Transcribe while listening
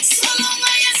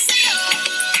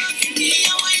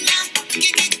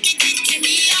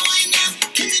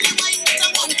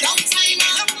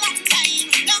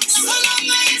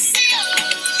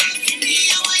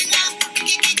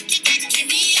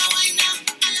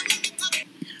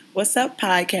What's up,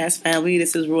 podcast family?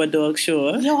 This is Raw Dog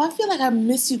Shore. Yo, I feel like I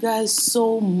miss you guys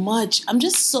so much. I'm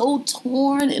just so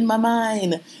torn in my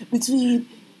mind between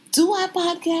do I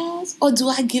podcast or do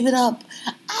I give it up?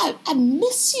 I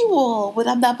miss you all when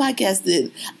I'm not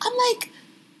podcasting. I'm like,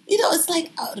 it's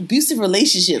like an abusive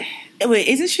relationship. Wait,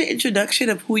 is this your introduction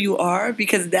of who you are?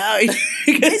 Because now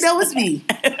They know it's me.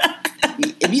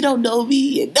 If you don't know me,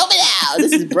 you know me now.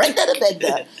 This is Brenda the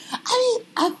Bender.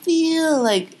 I feel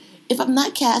like if I'm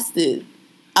not casted,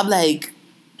 I'm like,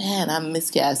 man, I'm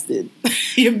miscasted.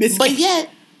 You're miscasted. But yet,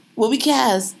 when we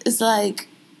cast, it's like,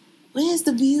 where's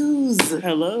the views?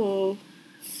 Hello.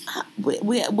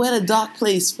 We're at a dark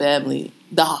place, family.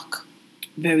 Dark.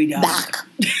 Very dark. Dark.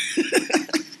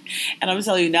 And I'm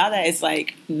telling you now that it's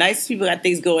like nice people got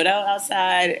things going out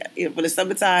outside for the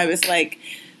summertime. It's like,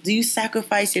 do you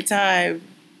sacrifice your time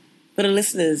for the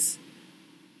listeners?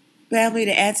 Family,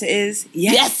 the answer is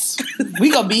yes.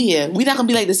 We gonna be here. We not gonna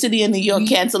be like the city of New York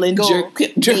canceling Jerk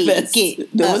Fest.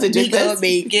 No, was it Jerk Fest?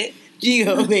 Make it. You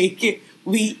gonna make it.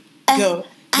 We go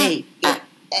make it.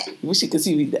 Wish you could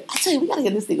see me. I tell you, we gotta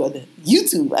get this thing on the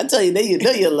YouTube. I tell you, then you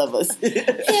know you'll love us.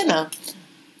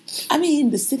 I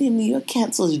mean, the city of New York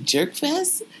cancels Jerk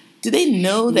Fest. Did they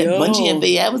know that Bungie and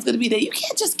Fayette was gonna be there? You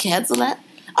can't just cancel that.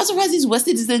 I'm surprised these West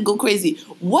Indians didn't go crazy.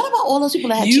 What about all those people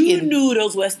that had chicken? You knew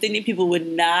those West Indian people would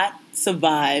not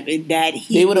survive in that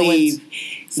heat They would have wave.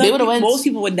 went. Most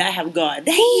people would not have gone.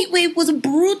 That heat wave was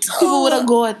brutal. People would have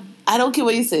gone. I don't care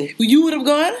what you say. You would have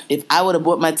gone? If I would have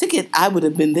bought my ticket, I would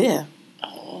have been there.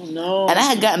 Oh, no. And I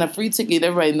had gotten a free ticket.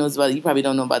 Everybody knows about it. You probably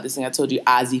don't know about this thing. I told you,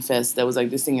 Ozzy Fest. That was like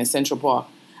this thing in Central Park.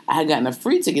 I had gotten a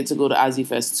free ticket to go to Ozzy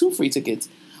Fest. 2 free tickets.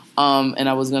 And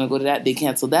I was going to go to that. They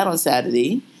canceled that on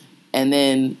Saturday. And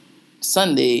then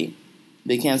Sunday,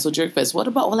 they canceled Jerk Fest. What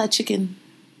about all that chicken?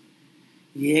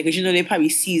 Yeah, because they probably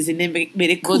seasoned it, made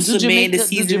it cool. Do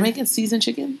Jamaicans season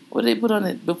chicken? What do they put on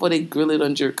it before they grill it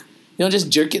on jerk? You don't just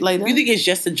jerk it like that? You think it's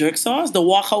just the jerk sauce? The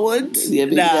Waka Woods? Yeah,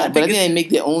 but I think they make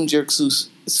their own jerk sauce.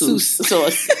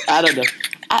 I don't know.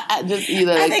 I just,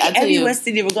 I think every West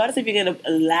Indian, regardless if you're going to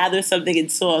lather something in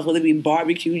sauce, whether it be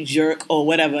barbecue, jerk, or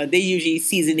whatever, they usually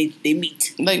season their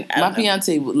meat. Like, my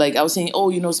fiance, like, I was saying,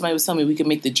 somebody was telling me we can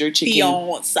make the jerk chicken.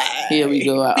 Fiance. Here we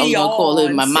go. I was going to call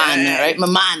him Mamana, right?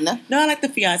 Mamana. No, I like the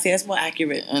fiance. That's more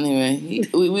accurate. Anyway,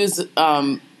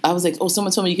 I was like,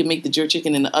 someone told me you can make the jerk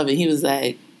chicken in the oven. He was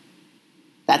like,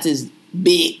 that's his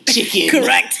big chicken.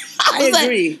 Correct. I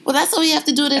agree. Well, that's how we have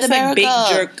to do it in America. Like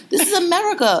big jerk. This is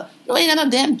America. You ain't got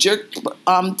no damn jerk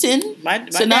tin. My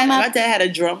dad had a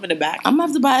drum in the back. I'm going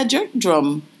to have to buy a jerk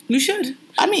drum. You should.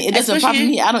 I mean, it doesn't problem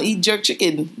me. I don't eat jerk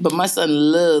chicken, but my son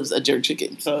loves a jerk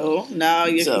chicken. So now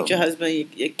your husband,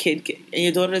 your kid, and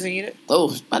your daughter doesn't eat it?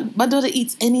 Oh, my daughter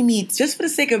eats any meat. Just for the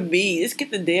sake of me, just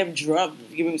get the damn drum.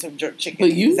 Give me some jerk chicken.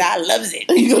 But you? I loves it.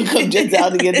 You're going to come just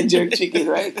down to get the jerk chicken,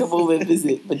 right? Come over and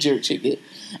visit for jerk chicken.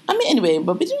 I mean, anyway,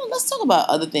 but let's talk about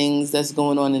other things that's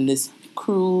going on in this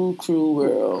cruel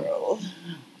world.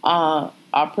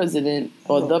 Our president,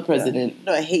 or the president...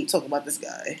 No, I hate talking about this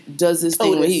guy. Does this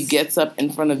thing where he gets up in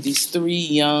front of these 3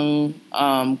 young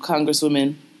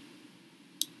congresswomen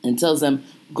and tells them,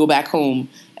 go back home.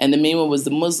 And the main one was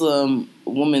the Muslim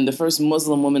woman, the first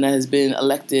Muslim woman that has been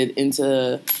elected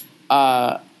into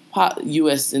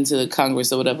U.S., into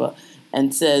Congress or whatever,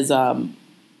 and says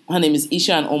her name is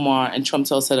Ishan Omar, and Trump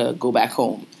tells her to go back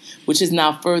home, which has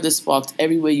now further sparked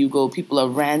everywhere you go. People are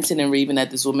ranting and raving at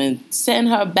this woman. Send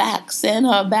her back, send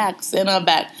her back, send her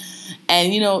back.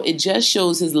 And, it just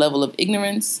shows his level of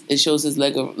ignorance. It shows his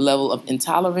level of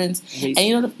intolerance.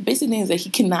 And, the basic thing is that he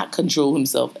cannot control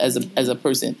himself as a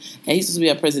person. And he's supposed to be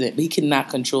our president, but he cannot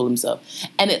control himself.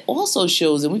 And it also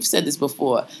shows, and we've said this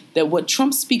before, that what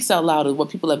Trump speaks out loud is what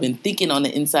people have been thinking on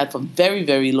the inside for very,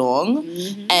 very long.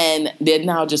 Mm-hmm. And they're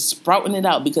now just sprouting it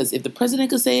out, because if the president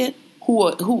could say it,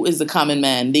 who is the common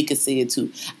man? They could say it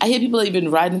too. I hear people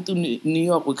even riding through New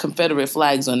York with Confederate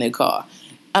flags on their car.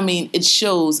 I mean, it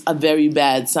shows a very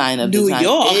bad sign of the time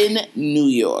in New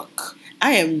York.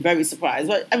 I am very surprised.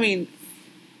 But I mean,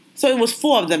 so it was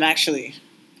 4 of them actually,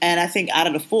 and I think out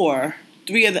of the 4,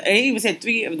 3 of them. They even said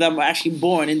 3 of them were actually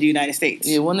born in the United States.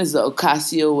 Yeah, one is the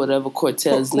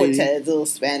Ocasio-Cortez lady. Cortez, little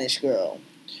Spanish girl.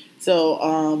 So,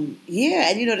 and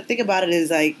the thing about it is,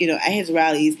 like, at his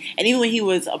rallies, and even when he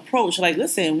was approached, like,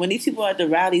 listen, when these people are at the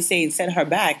rally saying, send her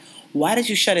back, Why did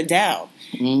you shut it down?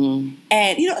 Mm-hmm.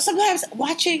 And sometimes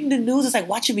watching the news is like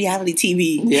watching reality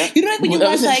TV. Yeah. Like when you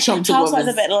watch like Housewives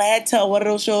of Atlanta or one of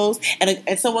those shows,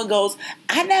 and someone goes,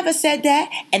 "I never said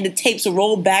that," and the tapes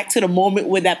roll back to the moment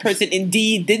where that person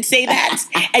indeed did say that,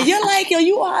 and you're like, "Yo,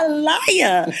 you are a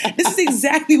liar." This is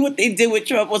exactly what they did with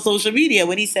Trump on social media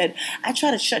when he said, "I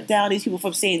try to shut down these people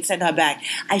from saying send her back.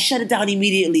 I shut it down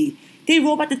immediately." They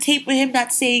roll back the tape with him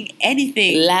not saying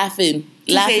anything, laughing.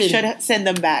 Say should send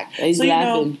them back. He's so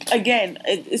laughing. Again,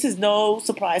 this is no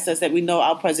surprise to us that we know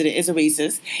our president is a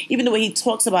racist. Even the way he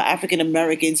talks about African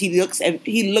Americans, he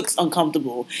looks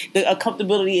uncomfortable. The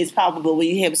uncomfortability is palpable when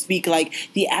you hear him speak like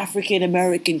the African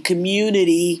American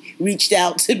community reached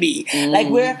out to me. Like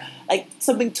we're like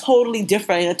something totally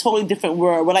different in a totally different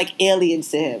world. We're like aliens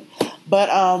to him. But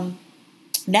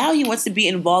now he wants to be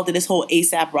involved in this whole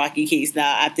A$AP Rocky case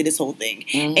now after this whole thing.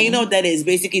 And you know what that is?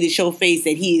 Basically to show face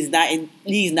that he's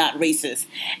not racist.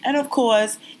 And of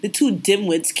course, the two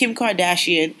dimwits, Kim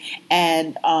Kardashian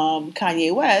and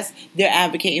Kanye West, they're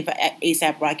advocating for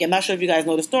A$AP Rocky. I'm not sure if you guys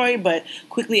know the story, but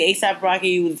quickly A$AP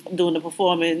Rocky was doing the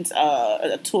performance,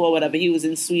 a tour or whatever. He was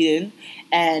in Sweden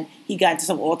and he got into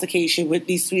some altercation with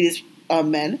these Swedish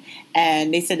men,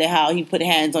 and they said that how he put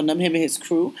hands on them, him and his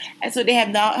crew, and so they have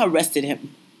now arrested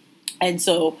him. And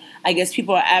so I guess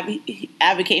people are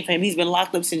advocating for him. He's been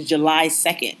locked up since July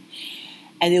 2nd,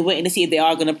 and they're waiting to see if they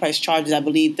are going to press charges. I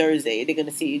believe Thursday they're going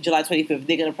to see July 25th.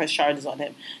 They're going to press charges on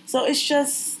him. So it's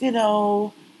just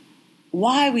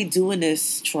why are we doing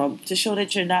this, Trump? To show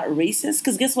that you're not racist?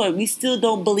 Because guess what? We still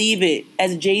don't believe it.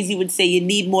 As Jay-Z would say, you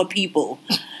need more people.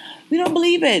 We don't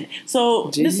believe it.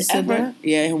 So Jay-Z said that?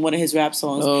 Yeah, in one of his rap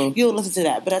songs. Oh. You don't listen to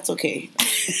that, but that's okay.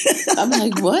 I'm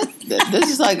like, what? This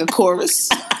is like a chorus.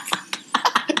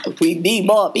 We need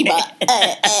more people.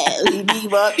 We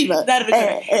need more people.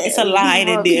 It's a line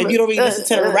in there. If you don't really listen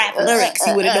to the rap lyrics,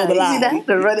 you wouldn't know the line.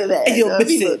 And you'll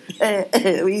miss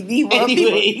it. We need more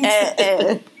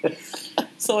people.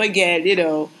 So again,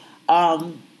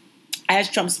 as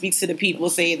Trump speaks to the people,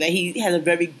 saying that he has a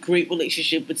very great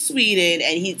relationship with Sweden,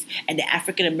 and the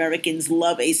African Americans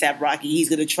love A$AP Rocky, he's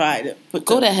going to try to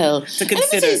go to hell. To consider.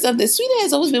 Let me tell you something. Sweden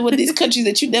has always been one of these countries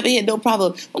that you never had no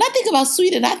problem. When I think about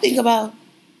Sweden, I think about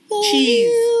the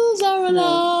hills are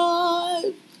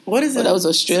alive. What is it? That was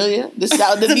Australia. The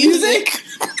Sound of Music.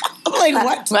 I'm like,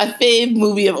 what? My fave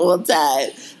movie of all time.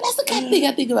 That's the kind of thing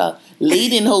I think about.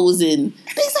 Lederhosen,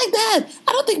 things like that.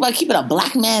 I don't think about keeping a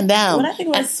black man down. When I think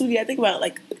about Sweden, I think about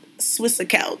like Swiss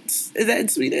accounts. Is that in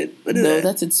Sweden? No,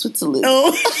 that's in Switzerland.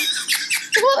 Oh,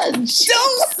 what a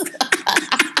joke!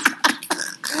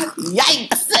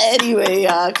 Yikes! Anyway,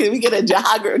 can we get a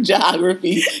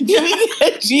geography? Can we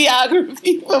get a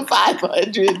geography for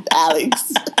 500,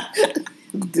 Alex?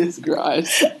 This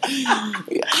garage.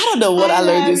 I don't know what I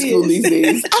learned in school these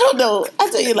days. I don't know. I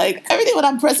tell you, like, every day when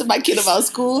I'm pressing my kid about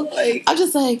school, I'm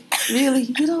just like, really?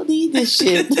 You don't need this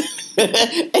shit.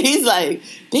 And he's like,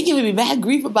 they giving me bad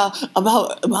grief about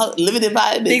living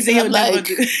environments. Things he'll never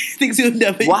do. Things he'll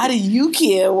never do. Why do you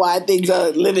care why things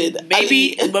are living?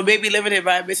 Maybe living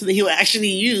environments so that he'll actually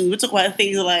use. We're talking about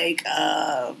things like...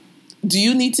 do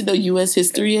you need to know U.S.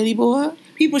 history anymore?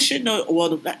 People should know,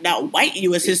 well, not white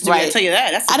U.S. history, right. I'll tell you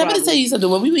that. I'm going to tell you something.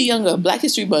 When we were younger, Black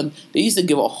History Month, they used to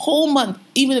give a whole month,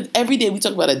 even if every day we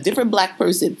talk about a different black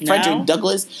person, Frederick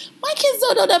Douglass. My kids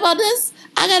don't know about this.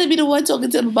 I got to be the one talking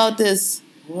to them about this.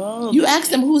 Whoa, you ask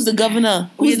them who's the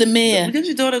governor, who's the mayor. Didn't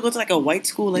your daughter go to like a white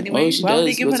school anyway? Oh, she does.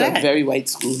 They give her that? A very white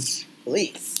school.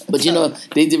 Please. But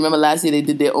they did, remember last year they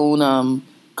did their own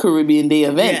Caribbean Day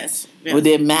event. Yes. With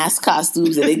their mask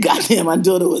costumes, and they got there. My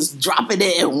daughter was dropping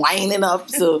it and winding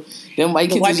up. So them white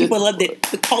kids, people loved it.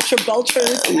 The culture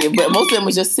belchers. Yeah, but most of them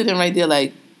was just sitting right there,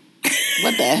 like,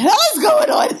 what the hell is going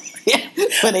on?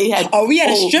 When they had, are we at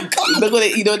a strip club? Look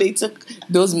when they took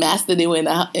those masks that they were in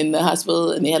the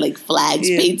hospital, and they had like flags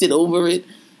painted over it.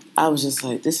 I was just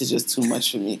like, this is just too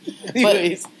much for me.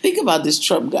 But think about this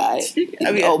Trump guy.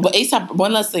 I mean, but A$AP,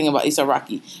 one last thing about A$AP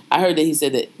Rocky. I heard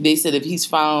that they said if he's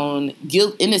found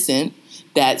innocent,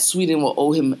 that Sweden will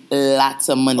owe him lots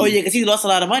of money. Oh yeah, because he lost a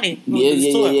lot of money.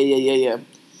 Yeah.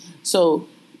 So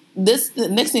the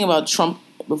next thing about Trump,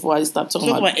 before I stop talking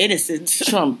about innocence,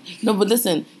 Trump. No, but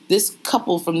listen, this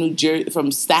couple from New Jersey,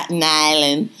 from Staten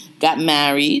Island, got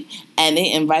married, and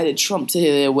they invited Trump to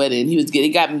their wedding. They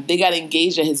got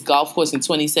engaged at his golf course in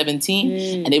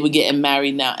 2017, and they were getting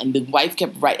married now. And the wife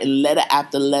kept writing letter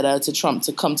after letter to Trump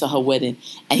to come to her wedding,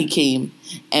 and he came.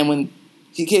 And when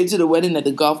he came to the wedding at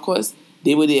the golf course,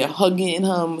 they were there hugging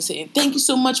him, saying, "Thank you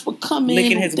so much for coming.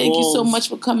 Licking his balls. You so much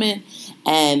for coming."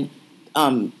 And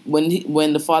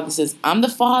when the father says, I'm the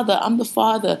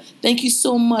father, thank you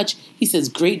so much. He says,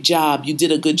 great job. You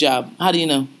did a good job. How do you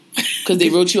know? Because they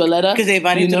wrote you a letter? Because they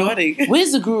invited him to the wedding.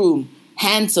 Where's the groom?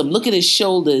 Handsome. Look at his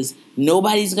shoulders.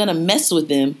 Nobody's going to mess with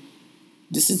him.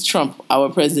 This is Trump, our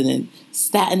president.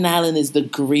 Staten Island is the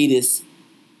greatest.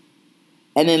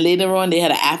 And then later on, they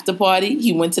had an after party.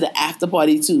 He went to the after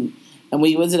party too. And when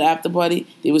he went to the after party,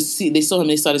 they saw him.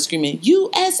 They started screaming,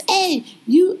 USA,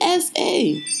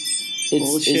 USA.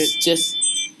 It's just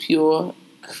pure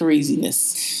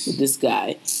craziness with this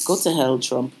guy. Go to hell,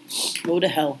 Trump. Go to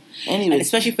hell. Anyway, and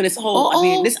especially for this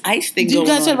whole, this ICE thing. You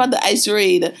guys heard about the ICE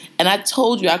raid? And I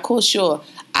told you, I called Shaw.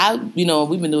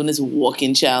 We've been doing this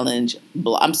walking challenge.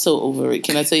 I'm so over it.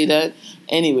 Can I tell you that?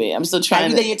 Anyway, I'm still trying.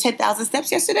 Have you done your 10,000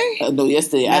 steps yesterday? No,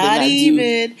 yesterday Not I did not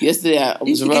even. Yesterday I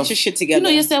was rough. Get your shit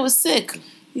together. Yesterday I was sick.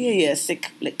 Yeah,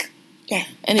 sick. Yeah.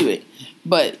 Anyway,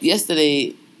 but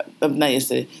yesterday, not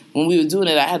yesterday, when we were doing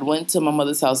it, I had went to my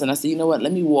mother's house and I said, you know what,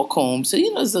 let me walk home. So,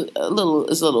 it's a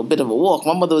little bit of a walk.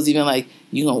 My mother was even like,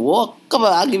 you gonna walk? Come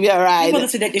on, I'll give you a ride. Your mother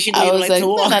said that she I was like, to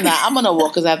walk. No, I'm gonna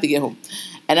walk because I have to get home.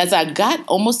 And as I got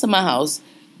almost to my house,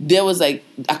 there was I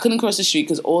couldn't cross the street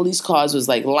because all these cars was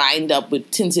lined up with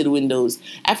tinted windows.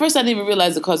 At first, I didn't even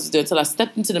realize the cars was there until I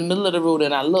stepped into the middle of the road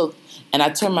and I looked and I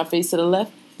turned my face to the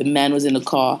left. The man was in the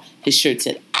car. His shirt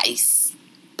said ICE,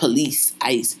 police,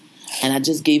 ICE. And I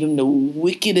just gave him the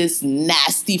wickedest,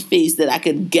 nasty face that I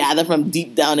could gather from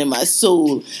deep down in my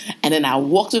soul. And then I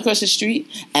walked across the street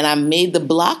and I made the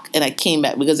block and I came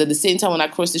back. Because at the same time when I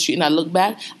crossed the street and I looked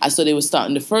back, I saw they were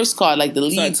starting. The first car, the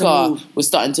lead car, was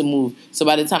starting to move. So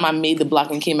by the time I made the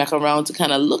block and came back around to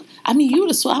kind of look, you would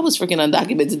have sworn I was freaking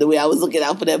undocumented the way I was looking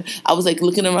out for them. I was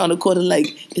looking around the corner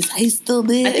is ICE still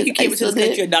there? I think you came into this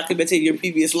country undocumented in your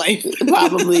previous life.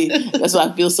 Probably. That's why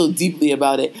I feel so deeply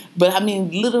about it. But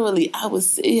literally, I was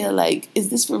sitting here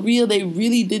is this for real? They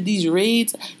really did these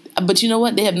raids? But you know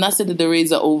what? They have not said that the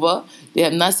raids are over. They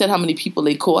have not said how many people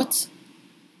they caught.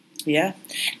 Yeah.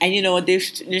 And you know what? They're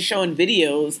showing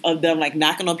videos of them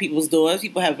knocking on people's doors.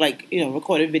 People have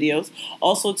recorded videos.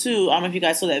 Also too, I don't know if you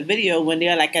guys saw that video when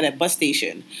they're at a bus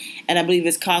station. And I believe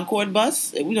it's Concord bus.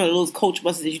 Those coach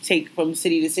buses that you take from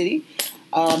city to city.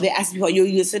 They asked people, are you a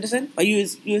U.S. citizen? Are you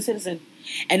a U.S. citizen?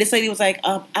 And this lady was like,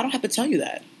 I don't have to tell you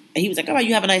that. And he was like, all right,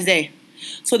 you have a nice day.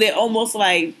 So they're almost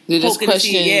they're just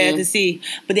questioning you. to see.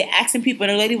 But they're asking people,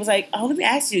 and the lady was like, oh, let me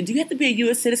ask you, do you have to be a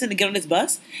U.S. citizen to get on this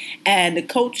bus? And the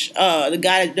coach, the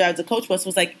guy that drives the coach bus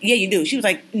was like, yeah, you do. She was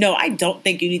like, no, I don't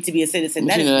think you need to be a citizen.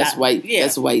 That's white. Yeah.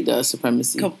 That's white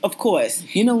supremacy. Of course.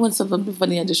 You know what's something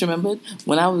funny I just remembered?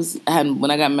 When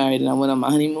I got married and I went on my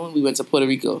honeymoon, we went to Puerto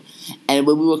Rico. And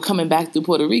when we were coming back through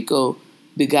Puerto Rico,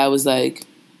 the guy was like,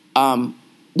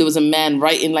 there was a man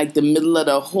right in the middle of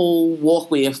the whole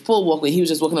walkway, a full walkway. He was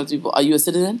just walking up to people. Are you a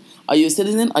citizen? Are you a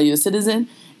citizen? Are you a citizen?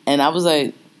 And I was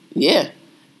like, yeah.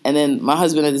 And then my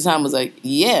husband at the time was like,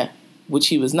 yeah, which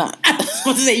he was not. I was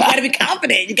supposed to say, you got to be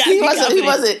confident. He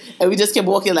wasn't. And we just kept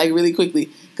walking really quickly.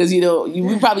 Because, we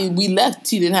left.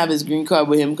 He didn't have his green card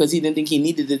with him because he didn't think he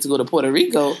needed it to go to Puerto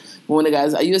Rico. But when the guy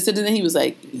was, are you a citizen? He was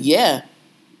like, yeah.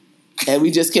 And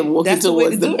we just kept walking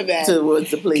towards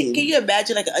the plane. Can you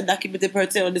imagine an undocumented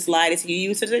person on this line and say,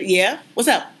 you citizen? Yeah? What's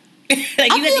up? I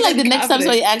feel the next time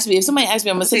somebody asks me, if somebody asks me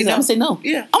I'm a citizen, I'm going to say no.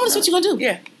 Yeah. I want to see what you're going to do.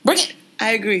 Yeah. Bring it.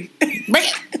 I agree. Bring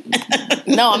it.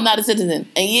 No, I'm not a citizen.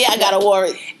 And I got a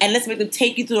warrant. And let's make them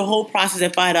take you through the whole process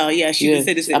and find out, she's a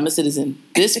citizen. I'm a citizen.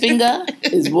 This finger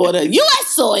is water. U.S.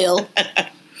 soil.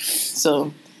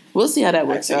 So... we'll see how that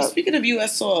works out. Speaking of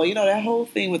U.S. soil, that whole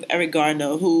thing with Eric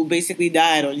Garner, who basically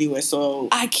died on U.S. soil.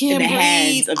 I can't breathe.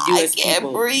 Hands of U.S. I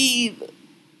can't breathe.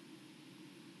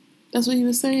 That's what he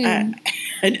was saying.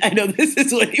 I know this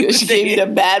is what he was saying. She gave me the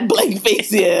bad blank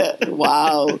face here.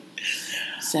 Wow.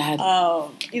 Sad.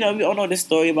 We all know this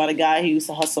story about a guy who used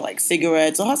to hustle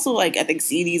cigarettes or hustle I think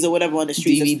CDs or whatever on the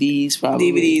streets. DVDs,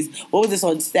 probably. DVDs. What was this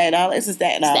on Staten Island? It's in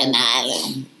Staten Island. Staten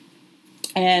Island.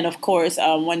 And of course,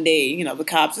 one day, the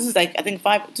cops. This is I think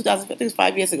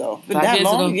 5 years ago. Been that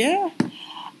long, yeah.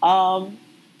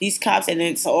 These cops, and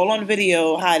it's all on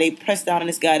video how they pressed down on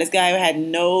this guy. This guy had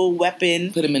no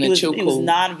weapon. Put him in a chokehold. He was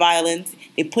non-violent.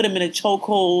 They put him in a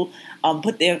chokehold.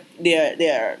 Put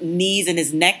their knees in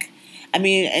his neck. And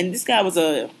this guy was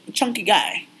a chunky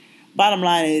guy. Bottom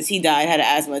line is, he died, had an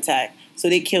asthma attack. So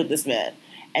they killed this man.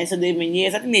 And so they've been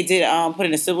years. I think they did put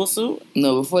in a civil suit.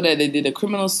 No, before that they did a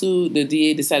criminal suit. The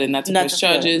DA decided not to press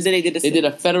charges. Then they did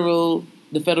a federal.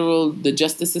 The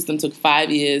justice system took 5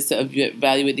 years to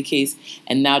evaluate the case,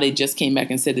 and now they just came back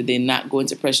and said that they're not going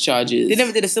to press charges. They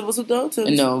never did a civil suit though.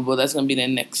 No, well that's going to be their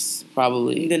next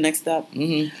probably. The next step.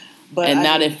 Mm-hmm. But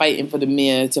now they're fighting for the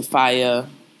mayor to fire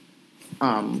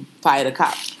fire the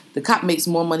cop. The cop makes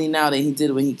more money now than he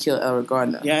did when he killed Eric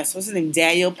Gardner. Yes, what's his name?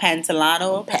 Daniel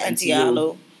Pantalano.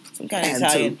 Some kind of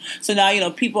Italian. So now,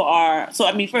 people are... So,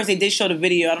 first they did show the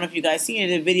video. I don't know if you guys seen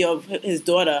it, the video of his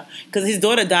daughter. Because his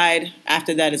daughter died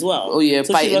after that as well. Oh, yeah,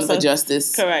 so fighting for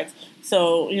justice. Correct.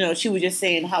 So, she was just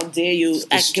saying, how dare you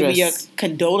give me your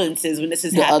condolences when this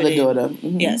is happening. The other daughter.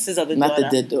 Mm-hmm. Yes, his other daughter.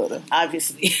 Not the dead daughter.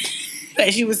 Obviously.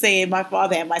 She was saying, my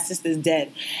father and my sister's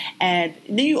dead. And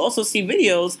then you also see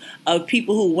videos of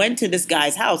people who went to this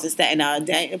guy's house in Staten Island,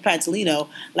 Daniel Pantalino,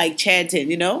 chanting,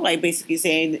 basically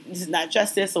saying this is not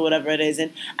justice or whatever it is.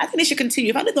 And I think they should continue.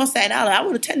 If I lived on Staten Island, I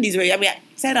would attend these rallies.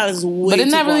 Staten Island is way But they're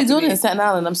not really too doing it in Staten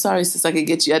Island. I'm sorry, sis, I could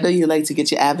get you. I know you like to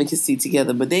get your advocacy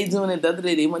together, but they doing it the other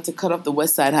day. They went to cut off the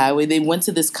West Side Highway. They went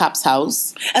to this cop's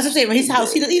house. That's what I'm saying. His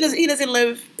house. He doesn't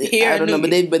live here. I don't know,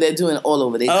 but they're doing it all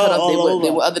over. They cut off.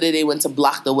 The other day they went to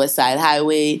block the West Side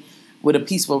Highway with a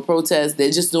peaceful protest.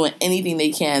 They're just doing anything they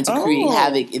can to create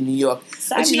havoc in New York.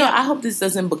 But I hope this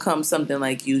doesn't become something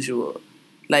like usual.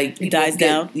 Like it dies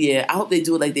down. Yeah, I hope they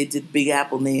do it like they did Big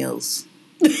Apple nails.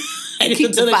 And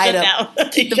keep the fight up.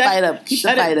 Keep the fight up. Keep the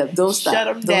fight up. Don't stop. Shut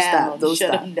them down. Don't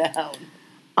stop. Shut them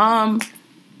down.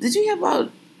 Did you hear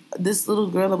about this little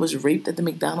girl that was raped at the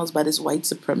McDonald's by this white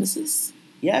supremacist?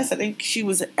 Yes, I think she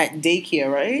was at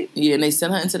daycare, right? Yeah, and they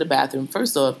sent her into the bathroom.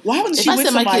 First off, why would she with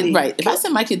somebody? If I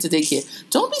send my kid to daycare,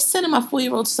 don't be sending my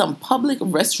 4-year-old to some public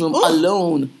restroom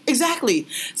alone. Exactly.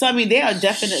 So they are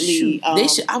definitely.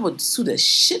 I would sue the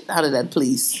shit out of that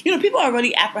police. People are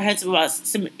really apprehensive about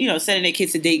sending their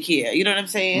kids to daycare. You know what I'm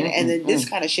saying? Mm-hmm, and then this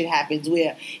kind of shit happens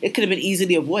where it could have been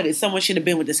easily avoided. Someone should have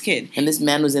been with this kid. And this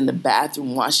man was in the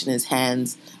bathroom washing his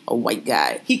hands. A white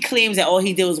guy. He claims that all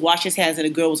he did was wash his hands and the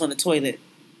girl was on the toilet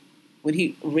when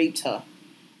he raped her,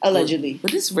 allegedly.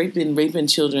 But this raping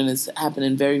children is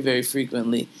happening very, very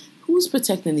frequently. Who's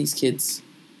protecting these kids?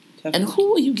 Definitely. And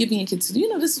who are you giving your kids to?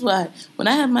 This is why when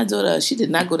I had my daughter, she did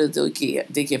not go to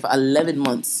daycare for 11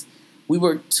 months. We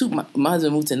worked my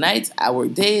husband moved to nights, I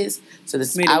worked days. So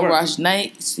I watched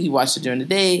nights, he watched it during the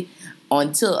day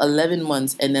until 11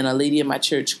 months. And then a lady in my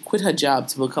church quit her job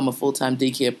to become a full-time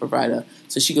daycare provider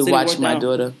so she could watch my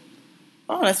daughter.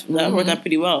 Oh, that worked out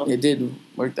pretty well. It did.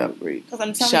 Worked out great.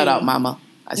 Shout out, Mama.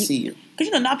 I see you.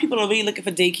 Because, now people are really looking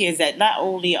for daycares that not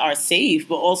only are safe,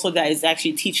 but also that is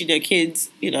actually teaching their kids,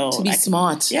 to be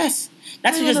smart. Yes.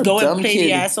 Not to just go and play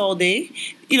the ass all day.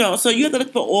 So you have to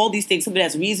look for all these things, something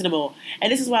that's reasonable.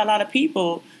 And this is why a lot of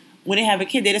people, when they have a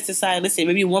kid, they just decide, listen,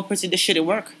 maybe one person just shouldn't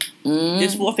work.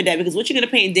 Just forfeit that. Because what you're going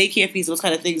to pay in daycare fees, those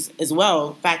kind of things as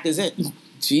well, factors in.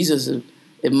 Jesus,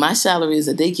 if my salary is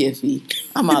a daycare fee,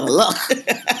 I'm out of luck.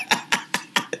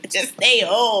 Just stay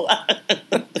home.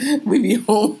 We be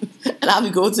home, and I'll be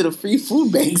going to the free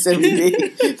food banks every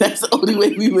day. That's the only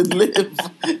way we would live,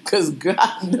 because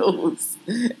God knows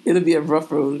it'll be a rough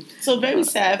road. So very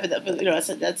sad for that.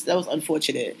 That was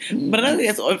unfortunate. But another thing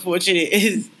that's unfortunate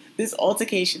is this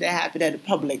altercation that happened at the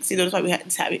Publix. That's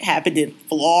why it happened in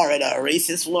Florida,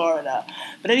 racist Florida.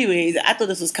 But anyways, I thought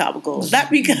this was comical. Not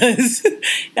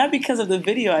because of the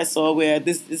video I saw where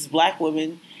this black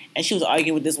woman. And she was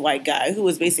arguing with this white guy who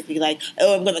was basically like,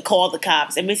 oh, I'm going to call the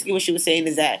cops. And basically what she was saying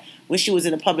is that when she was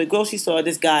in a public grocery store,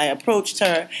 this guy approached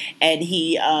her and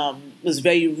he was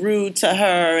very rude to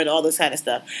her and all this kind of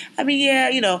stuff. I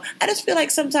just feel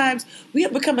like sometimes we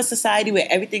have become a society where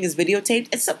everything is videotaped.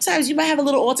 And sometimes you might have a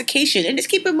little altercation and just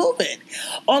keep it moving.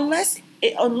 Unless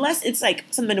it's like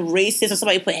something racist or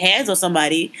somebody put hands on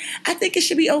somebody, I think it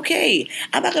should be okay.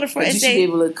 I'm not going to front and say... You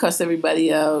should be able to cuss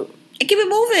everybody out. And keep it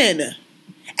moving.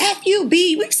 FUB.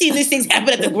 We've seen these things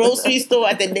happen at the grocery store,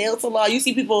 at the nail salon. You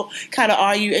see people kind of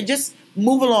argue and just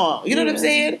move along. You know what I'm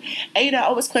saying? And I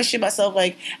always question myself,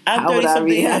 like, I'm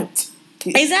 30-something.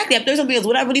 Exactly. I'm 30-something years.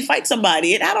 Would I really fight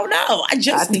somebody? And I don't know. I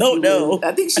don't know.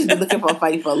 I think she's been looking for a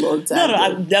fight for a long time. No,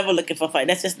 I'm never looking for a fight.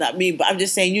 That's just not me. But I'm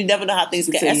just saying, you never know how things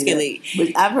can escalate.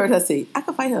 But I've heard her say, I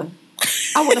can fight her.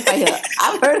 I want to fight her.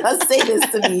 I've heard her say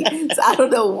this to me, so I don't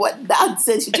know what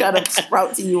nonsense she's trying to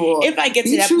sprout to you all. If I get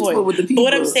to that point. But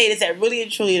what I'm saying is that really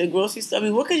and truly in the grocery store,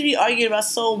 what could you be arguing about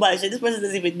so much? And this person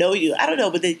doesn't even know you. I don't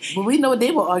know, but we know what they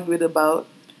were arguing about.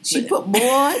 She put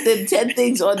more than 10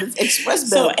 things on the express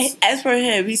belt. So as for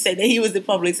him, he said that he was in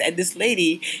Publix and this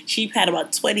lady, she had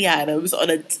about 20 items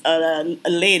on a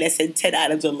lane that said 10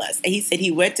 items or less. And he said he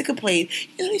went to complain.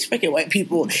 These freaking white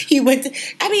people.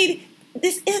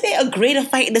 Isn't there a greater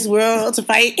fight in this world to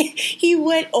fight? He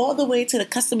went all the way to the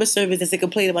customer service and said,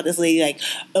 complain about this lady, like,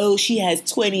 oh, she has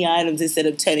 20 items instead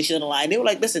of 10 and she's on the line. They were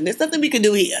like, listen, there's nothing we can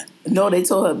do here. No, they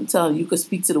tell him you could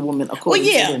speak to the woman according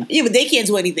to him. Yeah, but they can't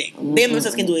do anything. They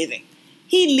themselves can do anything.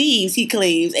 He leaves, he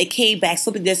claims, and came back,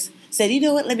 something just said, you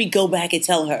know what, let me go back and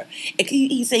tell her. And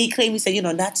he said, you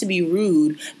know, not to be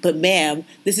rude, but ma'am,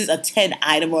 this is a 10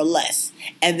 item or less.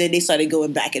 And then they started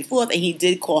going back and forth, and he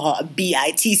did call her a bitch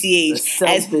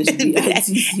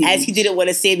as he didn't want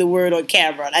to say the word on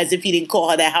camera, as if he didn't call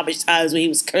her that how much times when he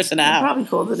was cursing her out. He probably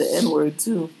called her the N-word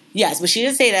too. Yes, but she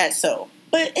didn't say that, so.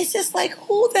 But it's just like,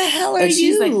 who the hell are you?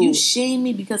 She's like, you shame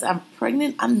me because I'm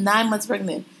pregnant? I'm 9 months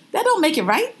pregnant. That don't make it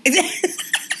right.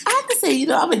 I have to say, you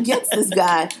know, I'm against this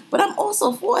guy, but I'm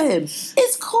also for him.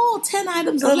 It's called 10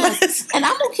 items or less. And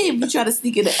I'm okay if you try to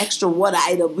sneak in an extra 1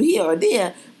 item here or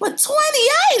there, but 20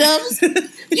 items?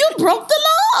 You broke the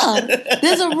law.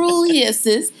 There's a rule here,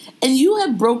 sis, and you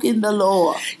have broken the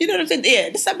law. You know what I'm saying? Yeah,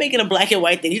 just stop making a black and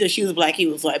white thing. You know, she was black, he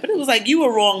was white. But it was like, you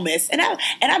were wrong, miss. And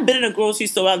I've been in a grocery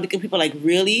store, I look at people like,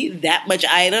 really? That much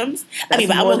items? That's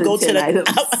but I wouldn't go to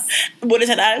more than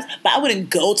 10 items, but I wouldn't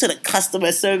go to the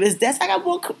customer service desk. I got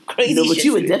more crazy but shit.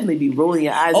 You would definitely be rolling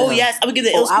your eyes. Oh, yes. I would give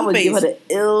the ill I would give her the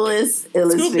illest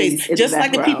face. Just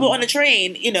like the people on the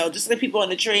train, you know, just like the people on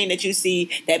the train that you see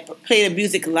that play the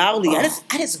music loudly.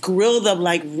 I just grill them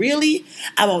like, really?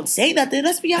 I won't say nothing.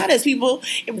 Let's be honest, people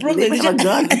in Brooklyn. They have a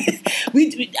gun.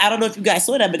 I don't know if you guys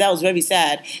saw that, but that was very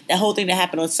sad. That whole thing that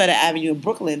happened on Sutter Avenue in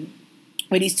Brooklyn,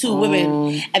 where these two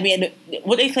women,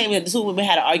 what they claim is the two women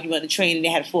had an argument on the train and they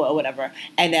had fought or whatever,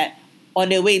 and that on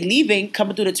their way leaving,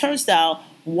 coming through the turnstile,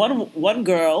 one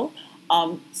girl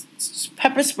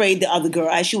pepper sprayed the other girl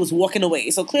as she was walking away.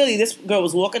 So clearly this girl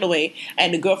was walking away,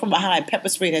 and the girl from behind pepper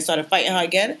sprayed and started fighting her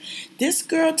again. This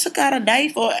girl took out a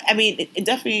knife, it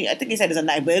definitely, I think they said it's a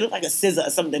knife, but it looked like a scissor or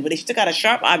something. But she took out a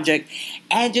sharp object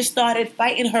and just started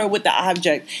fighting her with the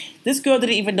object. This girl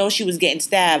didn't even know she was getting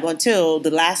stabbed until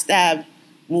the last stab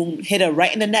wound hit her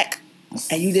right in the neck,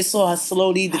 and you just saw her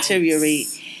slowly deteriorate.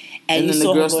 And then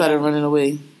the girl started running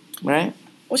away, right?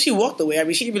 Well, she walked away. I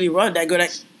mean, she didn't really run. That girl,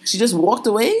 she just walked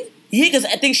away? Yeah, because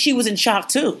I think she was in shock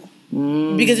too.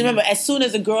 Because remember, as soon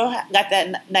as the girl got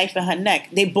that knife in her neck,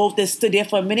 they both just stood there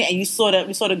for a minute, and you saw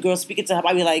the girl speaking to her.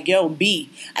 I be like, "Yo, B,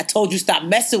 I told you stop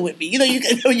messing with me." You know,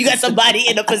 you got somebody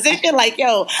in a position like,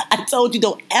 "Yo, I told you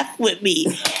don't F with me,"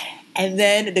 and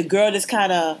then the girl just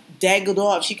kind of dangled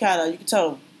off. She kind of, you can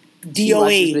tell,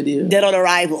 DOA, dead on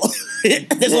arrival.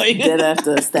 That's what dead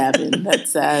after stabbing.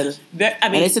 That's sad.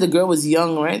 And they said the girl was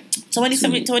young, right?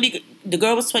 20. The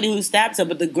girl was 20 who stabbed her,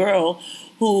 but the girl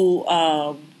who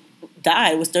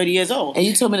died was 30 years old. And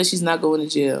you told me that she's not going to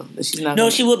jail. That she's not. No,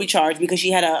 she will be charged because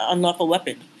she had an unlawful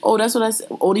weapon. Oh, that's what I said.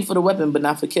 Only for the weapon, but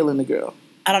not for killing the girl.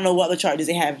 I don't know what other charges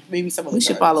they have. Maybe some other. We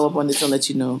should follow up on this and let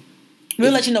you know.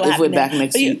 We'll let you know what happened. If we're back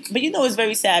next week. But you know, it's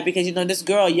very sad because, you know, this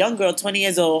girl, young girl, 20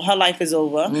 years old, her life is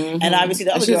over. Mm-hmm. And obviously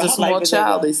the other girl, her life is over. She has a small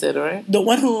child, they said, right? The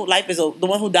one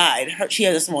who died, she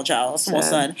has a small child, a small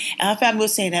son. And her family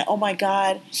was saying that, oh my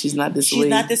God. She's not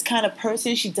this kind of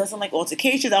person. She doesn't like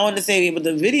altercations. I want to say, but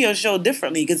the video showed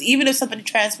differently. Because even if something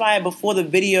transpired before the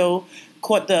video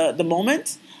caught the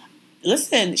moment,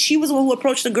 listen, she was the one who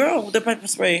approached the girl with the pepper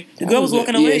spray. The girl was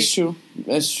walking away. Yeah, it's true.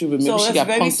 That's true. But maybe she got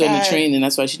punked on the train, and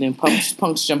that's why she didn't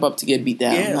punks jump up to get beat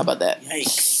down. Yeah. How about that?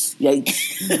 Yikes.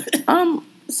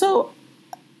 So,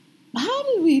 how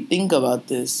do we think about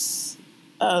this?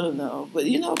 I don't know. But,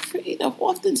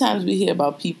 oftentimes we hear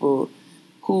about people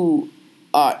who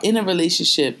are in a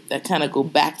relationship that kind of go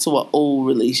back to an old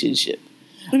relationship.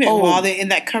 While they're in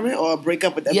that current or break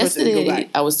up with that person and go back?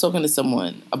 I was talking to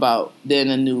someone about they're in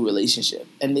a new relationship,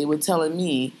 and they were telling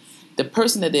me the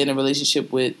person that they're in a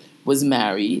relationship with was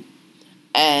married,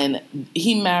 and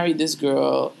he married this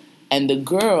girl, and the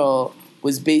girl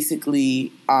was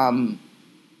basically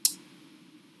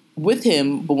with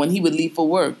him, but when he would leave for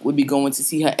work, would be going to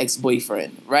see her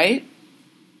ex-boyfriend, right?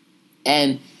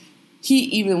 And he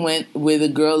even went where the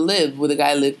guy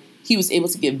lived. He was able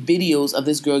to get videos of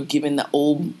this girl giving the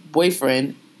old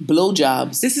boyfriend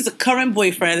blowjobs. This is a current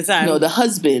boyfriend at the time. No, the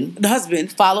husband. The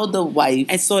husband followed the wife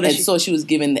and saw she was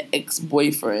giving the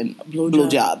ex-boyfriend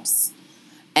blowjobs.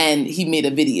 And he made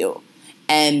a video.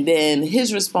 And then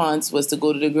his response was to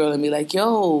go to the girl and be like,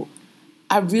 yo,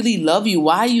 I really love you.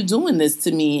 Why are you doing this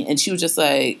to me? And she was just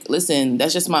like, listen,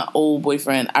 that's just my old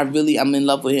boyfriend. I'm in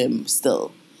love with him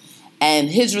still. And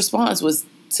his response was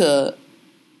to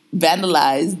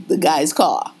vandalize the guy's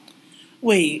car.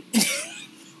 Wait.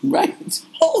 Right.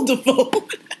 Hold the phone.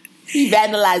 He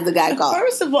vandalized the guy's car.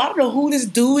 First of all, I don't know who this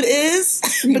dude is.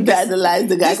 He vandalized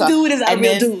the guy's car. This dude is a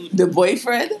real dude.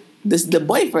 The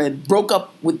boyfriend broke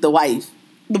up with the wife.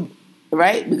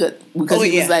 Right? Because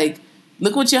he was like,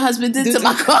 look what your husband did to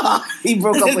my car. He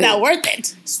broke up with it. It's not worth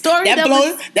it.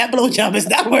 That blowjob is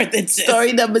not worth it. Sis.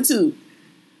 Story number 2.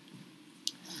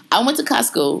 I went to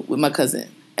Costco with my cousin.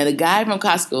 And a guy from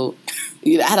Costco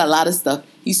I had a lot of stuff.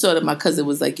 He saw that my cousin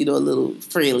was like, a little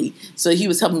fraily. So he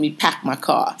was helping me pack my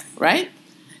car, right?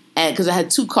 And because I had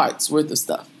 2 carts worth of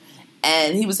stuff.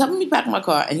 And he was helping me pack my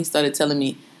car, and he started telling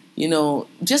me,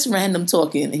 just random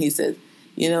talking. And he said,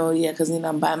 yeah, because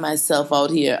I'm by myself out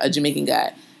here, a Jamaican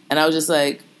guy. And I was just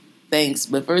like, thanks,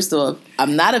 but first off,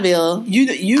 I'm not available.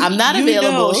 I'm not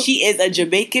available. She is a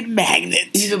Jamaican magnet.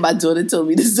 Even my daughter told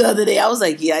me this the other day. I was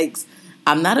like, yikes.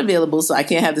 I'm not available, so I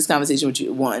can't have this conversation with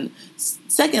you. 1.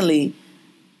 Secondly,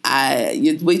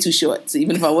 you're way too short. So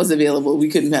even if I was available, we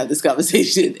couldn't have this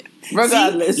conversation.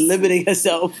 Regardless. Limiting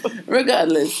herself.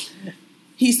 Regardless.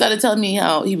 He started telling me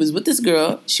how he was with this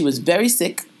girl. She was very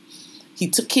sick. He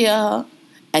took care of her.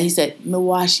 And he said, me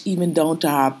wash even down to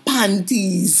her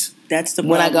panties. That's the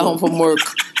when I got home from work.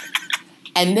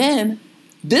 And then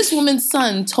this woman's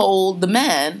son told the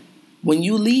man, when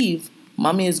you leave,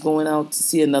 mommy is going out to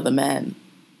see another man.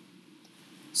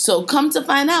 So come to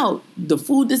find out, the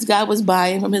food this guy was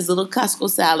buying from his little Costco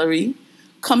salary,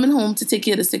 coming home to take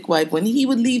care of the sick wife, when he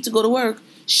would leave to go to work,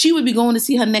 she would be going to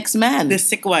see her next man. The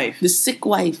sick wife. The sick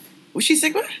wife. Was she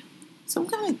sick with? Some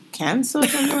kind of cancer or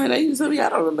something like that. I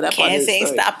don't remember that part of the story.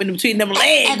 Cancer ain't stopping between them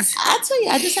legs. I tell you,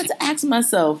 I just had to ask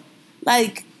myself,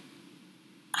 like,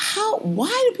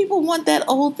 why do people want that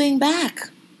old thing back?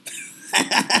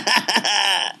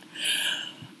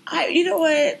 You know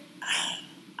what?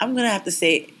 I'm going to have to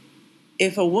say,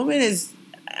 if a woman is,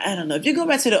 I don't know, if you go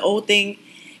back to the old thing,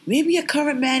 maybe your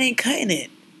current man ain't cutting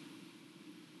it.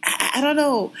 I don't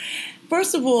know.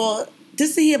 First of all,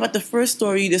 just to hear about the first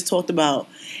story you just talked about,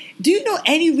 do you know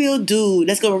any real dude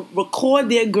that's going to record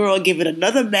their girl giving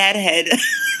another mad head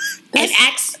and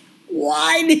ask,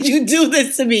 why did you do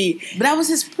this to me? But that was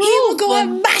his proof. He will go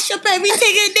and mash up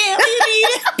everything in there. What do you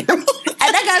mean?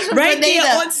 And that guy's from right Grenada.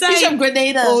 There on site. He's from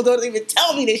Grenada. Oh, don't even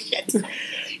tell me this shit.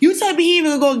 You tell me he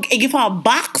even go and give her a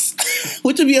box,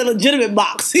 which would be a legitimate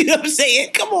box. You know what I'm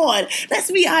saying? Come on. Let's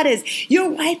be honest. Your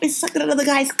wife is sucking another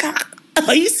guy's cock.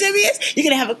 Are you serious? You're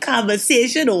going to have a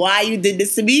conversation on why you did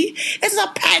this to me? This is a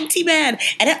panty man.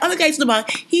 And that other guy's about,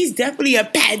 he's definitely a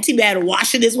panty man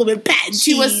washing this woman panties.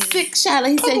 She was sick, Shyla.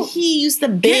 He said he used to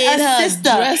bathe her, sister.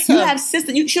 dress her. You have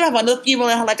sister. You should have another female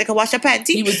in her life that can wash her panty.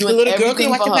 He was doing the little girl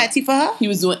everything can wash for her her. panty for her. He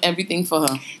was doing everything for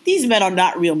her. These men are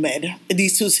not real men in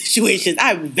these 2 situations.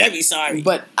 I'm very sorry.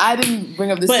 But I didn't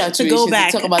bring up this situation to go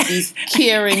back, to talk about these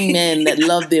caring men that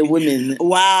love their women.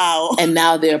 Wow. And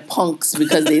now they're punks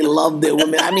because they love their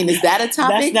women. I mean, is that a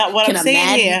topic? That's not what Can I'm saying a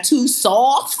man here. be too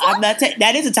soft? I'm not.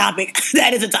 That is a topic.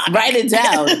 That is a topic. Write it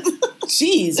down.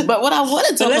 Jeez. But what I want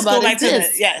to talk about is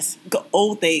this. Yes.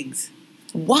 Old things.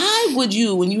 Why would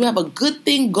you, when you have a good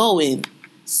thing going,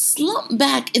 slump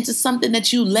back into something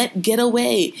that you let get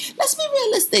away? Let's be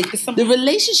realistic. The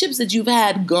relationships that you've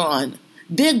had gone,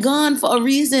 they're gone for a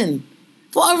reason.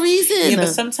 For a reason. Yeah, but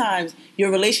sometimes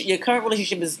your current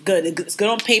relationship is good. It's good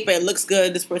on paper. It looks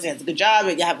good. This person has a good job.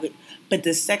 You have good. But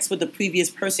the sex with the previous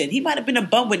person, he might have been a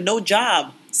bum with no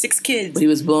job, 6 kids. But he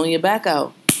was blowing your back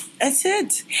out. That's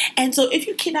it. And so if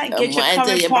you cannot get your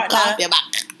current partner,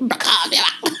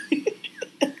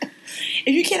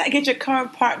 if you cannot get your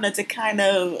current partner to kind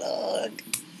of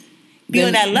be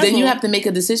on that level, then you have to make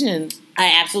a decision.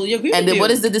 I absolutely agree. And with then you.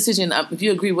 what is the decision? If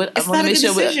you agree, I want to make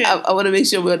sure I want to make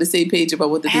sure we're on the same page about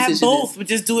what the decision is. Have both, but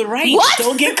just do it right. What?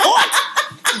 Don't get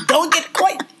caught. Don't get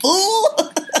caught,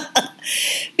 fool.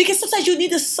 Because sometimes you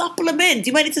need to supplement.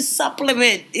 You might need to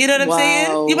supplement. You know what I'm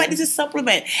saying? You might need to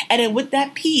supplement. And then with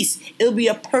that piece, it'll be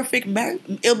a perfect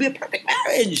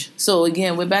marriage. So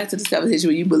again, we're back to this conversation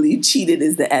where you believe cheating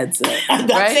is the answer. I'm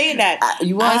not saying that.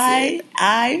 You want to say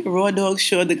I, Raw Dog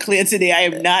Show, declare today, I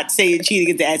am not saying cheating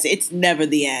is the answer. It's never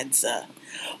the answer.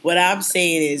 What I'm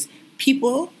saying is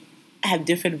people have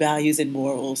different values and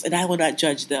morals, and I will not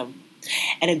judge them.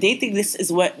 And if they think this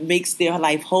is what makes their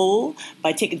life whole,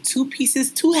 by taking 2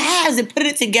 pieces, 2 halves, and putting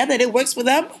it together and it works for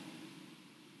them,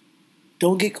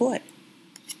 don't get caught.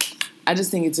 I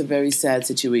just think it's a very sad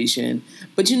situation.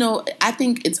 But, I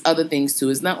think it's other things,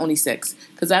 too. It's not only sex.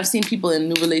 Because I've seen people in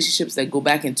new relationships that go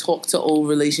back and talk to old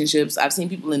relationships. I've seen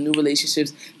people in new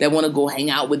relationships that want to go hang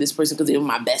out with this person because they were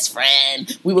my best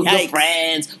friend. We were good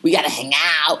friends. We got to hang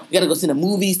out. We got to go see the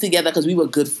movies together because we were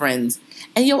good friends.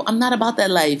 And, I'm not about that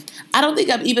life. I don't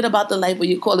think I'm even about the life where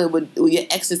you call it when your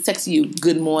ex is texting you,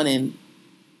 good morning.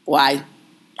 Why?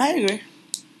 I agree.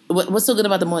 What's so good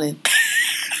about the morning?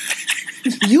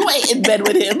 You ain't in bed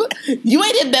with him. You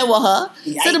ain't in bed with her.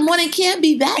 Yikes. So the morning can't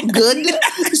be that good.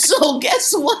 So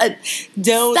guess what?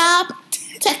 Stop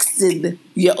texting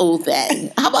your old thing.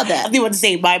 How about that? I think I want to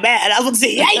say my bad. I want to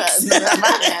say yikes.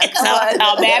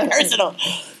 How bad personal.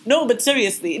 No, but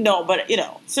seriously.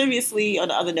 Seriously, on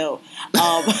the other note.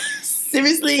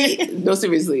 Seriously? No,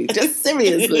 seriously. Just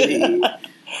seriously.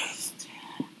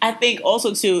 I think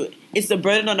also too, it's the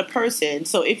burden on the person.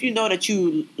 So if you know that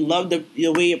you love the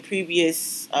way your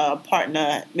previous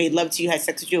partner made love to you, had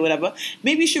sex with you, or whatever,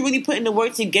 maybe you should really put in the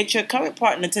work to get your current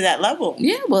partner to that level.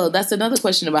 Yeah, well, that's another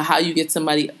question about how you get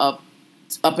somebody up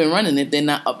and running if they're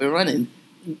not up and running.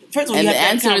 First of all, and you the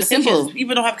have to have answer is simple.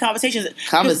 People don't have conversations.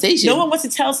 Conversation. No one wants to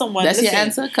tell someone. That's listen, your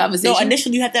answer? Conversation? No,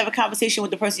 initially you have to have a conversation with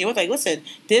the person you're with. Like, listen,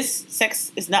 this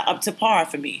sex is not up to par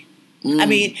for me. I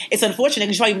mean, it's unfortunate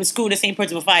because you've probably been screwing the same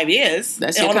person for 5 years.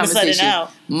 That's and your all conversation. Of a sudden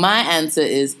now. My answer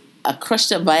is a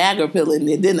crushed up Viagra pill in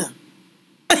their dinner.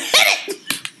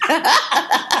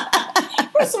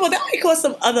 First of all, that might cause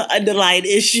some other underlying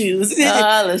issues.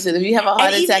 Listen, if you have a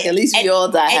heart attack, at least we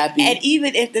all die happy. And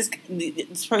even if this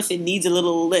person needs a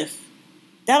little lift,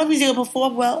 that'll mean they'll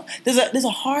perform well. There's a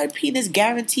hard penis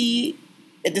guarantee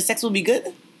that the sex will be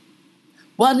good.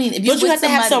 Well, I mean, if you're don't you have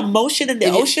somebody, to have some motion in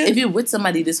the ocean? If you're with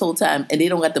somebody this whole time and they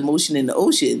don't got the motion in the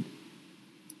ocean,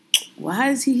 why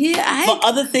is he here? For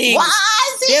other things. Why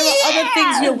is he there here? are other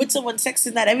things you're with someone. Sex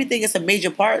is not everything. It's a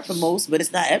major part for most, but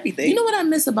it's not everything. You know what I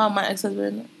miss about my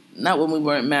ex-husband? Not when we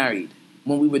weren't married.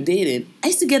 When we were dating, I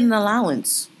used to get an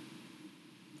allowance.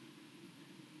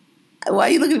 Why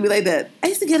are you looking at me like that? I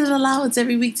used to get an allowance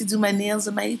every week to do my nails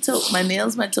and my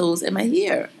nails, my toes, and my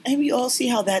hair. And we all see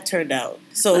how that turned out.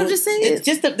 So but I'm just saying, it's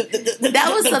just that was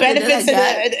the something benefits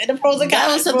and the pros and cons.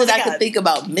 That was something I could think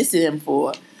about missing him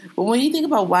for. But when you think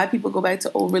about why people go back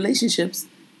to old relationships,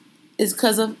 it's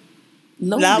because of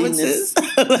loneliness.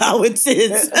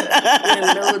 Allowances.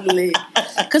 Lonely.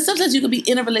 Because sometimes you could be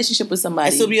in a relationship with somebody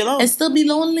and still be alone. And still be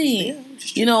lonely. Yeah,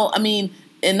 you know, I mean,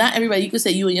 and not everybody, you could say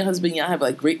you and your husband, y'all have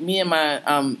like great, me and my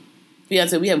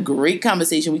fiance, we have great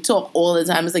conversation. We talk all the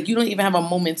time. It's like you don't even have a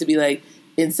moment to be like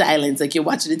in silence. Like you're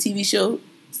watching a TV show,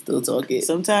 still talking.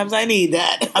 Sometimes I need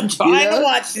that. I'm trying to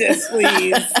watch this,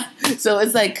 please. So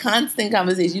it's like constant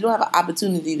conversation. You don't have an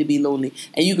opportunity to be lonely.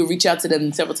 And you can reach out to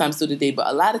them several times through the day. But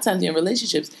a lot of times in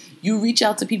relationships, you reach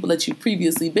out to people that you've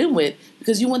previously been with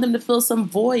because you want them to fill some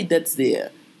void that's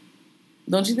there.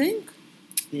 Don't you think?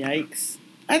 Yikes.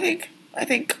 I think.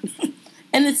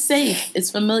 And it's safe. It's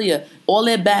familiar. All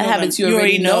their bad habits you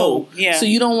already know. Yeah. So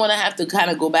you don't want to have to kind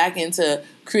of go back into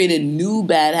creating new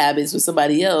bad habits with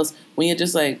somebody else when you're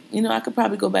just like, you know, I could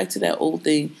probably go back to that old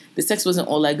thing. The sex wasn't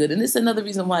all that good. And this is another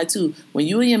reason why, too. When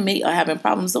you and your mate are having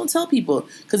problems, don't tell people.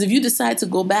 Because if you decide to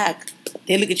go back,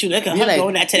 they look at you like, I'm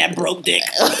going back to that broke dick.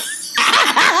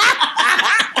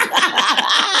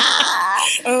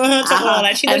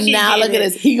 And now look at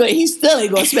this. He still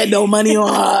ain't gonna spend no money on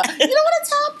her. You don't want to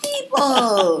tell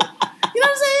people. You know what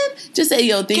I'm saying? Just say,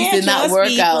 yo, things did not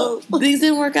work out. Things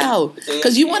didn't work out.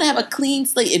 Because you want to have a clean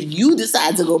slate if you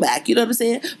decide to go back. You know what I'm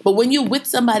saying? But when you're with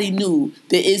somebody new,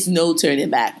 there is no turning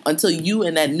back until you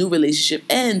and that new relationship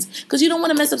ends. Because you don't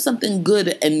want to mess up something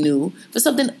good and new for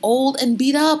something old and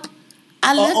beat up.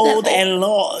 Old and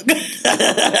long.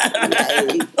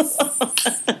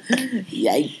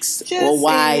 Yikes. Just or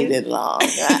wide and long.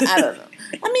 I don't know.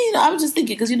 I mean, I was just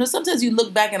thinking, because, you know, sometimes you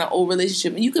look back in an old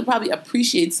relationship and you could probably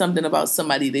appreciate something about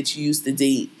somebody that you used to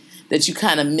date that you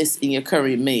kind of miss in your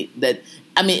current mate. That,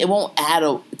 I mean, it won't add,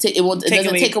 it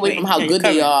doesn't take away from how good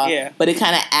they are, but it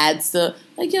kind of adds to,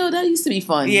 like, yo, that used to be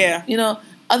fun. Yeah. You know,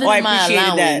 other than my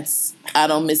allowance, I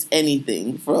don't miss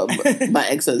anything from my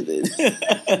ex-husband. And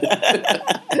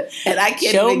I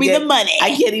can't show me the money.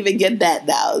 I can't even get that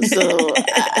now. So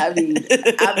I mean,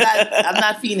 I'm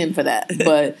not feeling for that.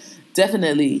 But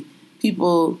definitely,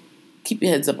 people, keep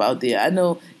your heads up out there. I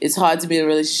know it's hard to be in a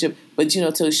relationship, but you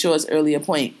know, to Shaw's earlier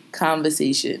point,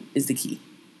 conversation is the key.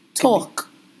 Talk,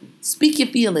 speak your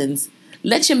feelings,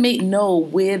 let your mate know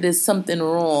where there's something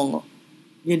wrong.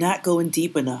 You're not going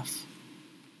deep enough.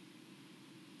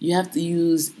 You have to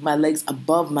use my legs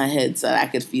above my head so I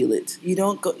could feel it. You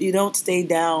don't stay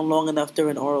down long enough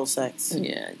during oral sex.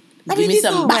 Yeah. Give me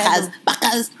some bacas.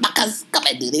 Come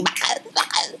and do the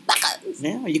bacas.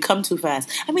 Yeah, you come too fast.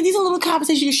 I mean, these are little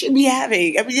conversations you should be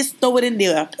having. I mean, just throw it in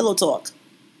there. Pillow talk.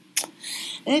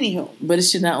 Anyhow. But it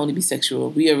should not only be sexual.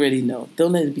 We already know.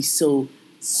 Don't let it be so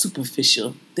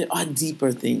superficial. There are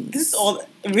deeper things. This is all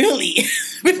really,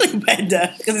 really bad,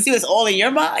 because it's all in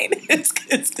your mind. It's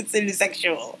considered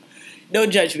sexual. No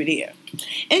judgment here.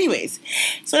 Anyways,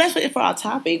 so that's it for our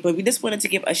topic. But we just wanted to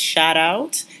give a shout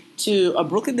out to a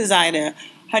Brooklyn designer.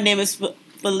 Her name is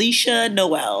Felicia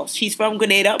Noel. She's from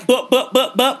Grenada.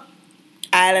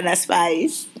 Island of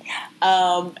Spice.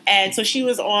 And so she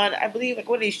was on, I believe, like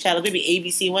one of these channels, maybe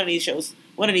ABC, one of these shows,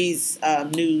 one of these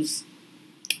news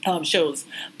shows.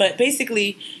 But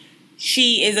basically,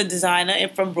 She is a designer and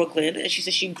from Brooklyn, and she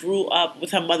said she grew up with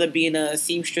her mother being a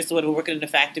seamstress or whatever, working in the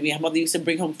factory. Her mother used to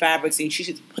bring home fabrics, and she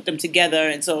should put them together,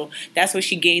 and so that's where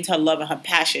she gained her love and her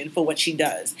passion for what she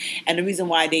does. And the reason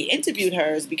why they interviewed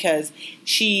her is because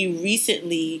she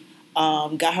recently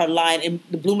got her line in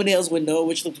the Bloomingdale's window,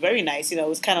 which looked very nice. It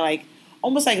was kind of like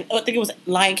almost like I think it was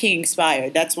Lion King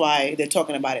inspired. That's why they're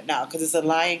talking about it now, because it's a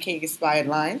Lion King inspired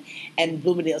line, and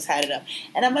Bloomingdale's had it up.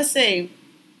 And I must say,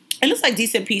 it looks like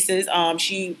decent pieces.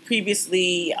 She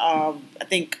previously, I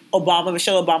think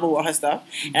Michelle Obama wore her stuff,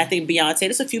 and I think Beyonce.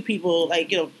 There's a few people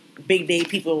big name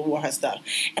people wore her stuff.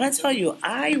 And I tell you,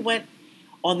 I went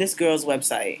on this girl's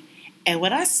website, and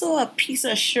when I saw a piece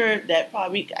of shirt that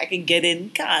probably I can get in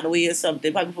Conway or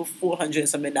something, probably for $400 and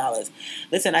something.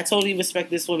 Listen, I totally respect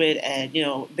this woman, and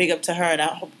big up to her. And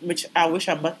I wish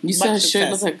her much. You said her shirt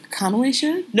looks like a Conway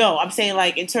shirt? No, I'm saying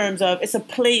like in terms of it's a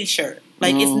plain shirt.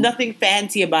 Like, it's nothing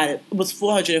fancy about it. It was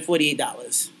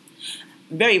 $448.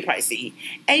 Very pricey.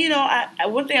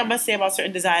 And, one thing I must say about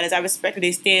certain designers, I respect that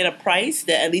they stay at a price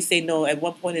that at least they know at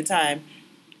one point in time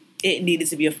it needed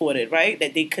to be afforded, right?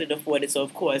 That they couldn't afford it. So,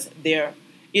 of course, this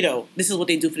is what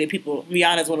they do for their people.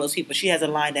 Rihanna's one of those people. She has a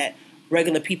line that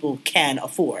regular people can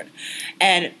afford.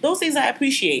 And those things I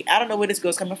appreciate. I don't know where this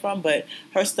girl's coming from, but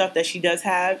her stuff that she does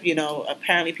have,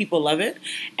 apparently people love it.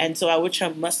 And so I wish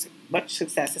her much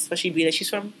success, especially being that she's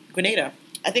from Grenada.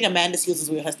 I think Amanda Seals is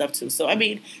with her stuff too. So, I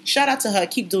mean, shout out to her.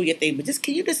 Keep doing your thing. But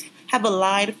can you just have a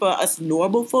line for us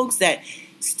normal folks that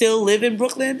still live in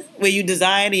Brooklyn where you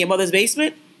design in your mother's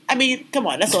basement? I mean, come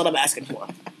on. That's all I'm asking for.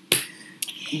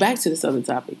 Back to this other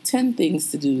topic. 10 things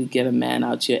to do to get a man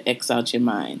out your ex out your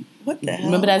mind. What the hell?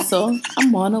 Remember that song?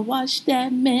 I'm gonna wash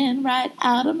that man right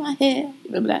out of my hair.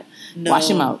 Remember that? No, wash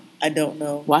him out. I don't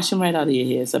know. Wash him right out of your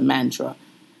hair. It's a mantra.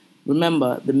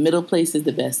 Remember, the middle place is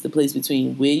the best. The place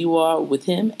between where you are with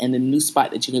him and the new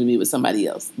spot that you're going to be with somebody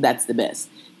else. That's the best.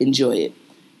 Enjoy it.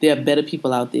 There are better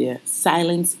people out there.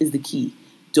 Silence is the key.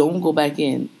 Don't go back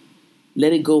in.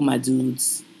 Let it go, my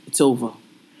dudes. It's over.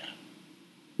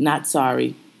 Not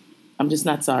sorry. I'm just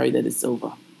not sorry that it's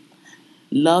over.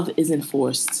 Love isn't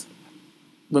forced.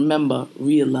 Remember,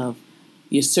 real love.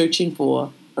 You're searching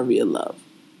for a real love.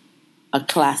 A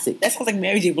classic. That sounds like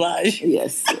Mary J. Blige.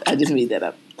 Yes, I just made that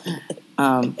up.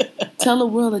 Tell the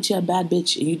world that you're a bad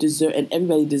bitch and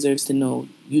everybody deserves to know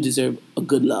you deserve a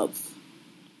good love.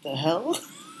 The hell?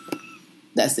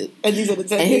 That's it. And these are the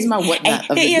 10 and here's my whatnot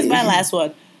of the here's day. my last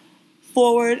one.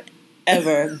 Forward,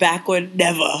 ever. Backward,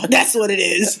 never. That's what it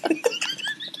is.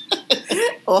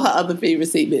 Or her other favorite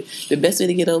statement. The best way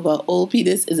to get over an old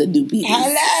penis is a new penis.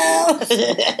 Hello!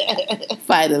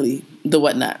 Finally, the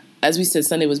whatnot. As we said,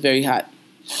 Sunday was very hot.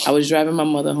 I was driving my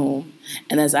mother home,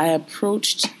 and as I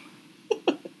approached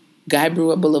Guy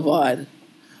Brewer Boulevard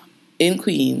in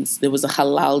Queens, there was a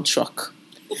halal truck,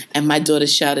 and my daughter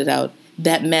shouted out,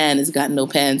 "That man has got no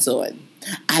pants on."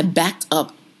 I backed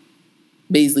up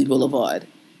Baisley Boulevard.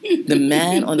 The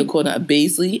man on the corner of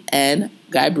Baisley and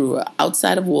Guy Brewer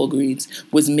outside of Walgreens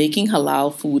was making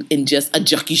halal food in just a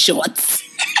jockey shorts.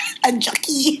 A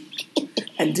jockey.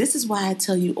 And this is why I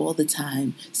tell you all the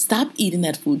time, stop eating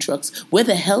at food trucks. Where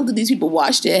the hell do these people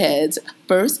wash their heads?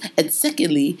 First, and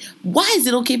secondly, why is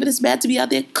it okay for this man to be out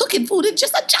there cooking food in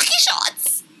just a jockey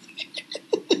shorts?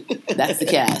 That's the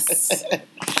cast.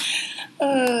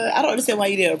 I don't understand why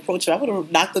you didn't approach her. I would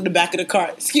have knocked on the back of the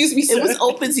car. Excuse me, sir. It was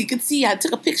open so you could see. I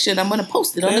took a picture and I'm going to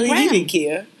post it on the He gram. didn't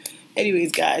care.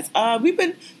 Anyways, guys, we've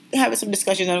been having some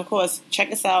discussions, and of course,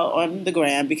 check us out on the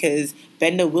gram because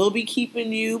Benda will be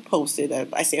keeping you posted.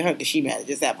 I say her because she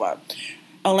manages that part.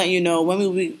 I'll let you know when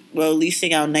we'll be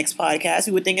releasing our next podcast.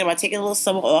 We were thinking about taking a little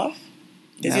summer off.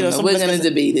 We're going to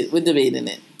debate it. We're debating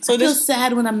it. So I feel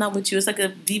sad when I'm not with you. It's like a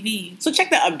DV. So check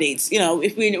the updates.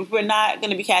 If we're not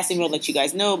going to be casting, we'll let you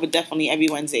guys know. But definitely every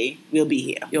Wednesday we'll be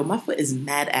here. Yo, my foot is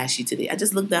mad ashy today. I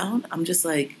just looked down. I'm just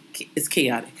like, it's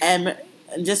chaotic. And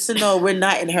just to know, we're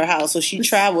not in her house, so she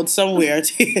traveled somewhere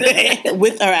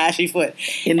with her ashy foot.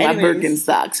 In my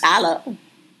Birkenstocks. Holla.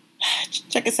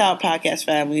 Check us out, podcast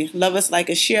family. Love us, like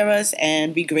us, share us,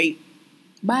 and be great.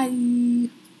 Bye.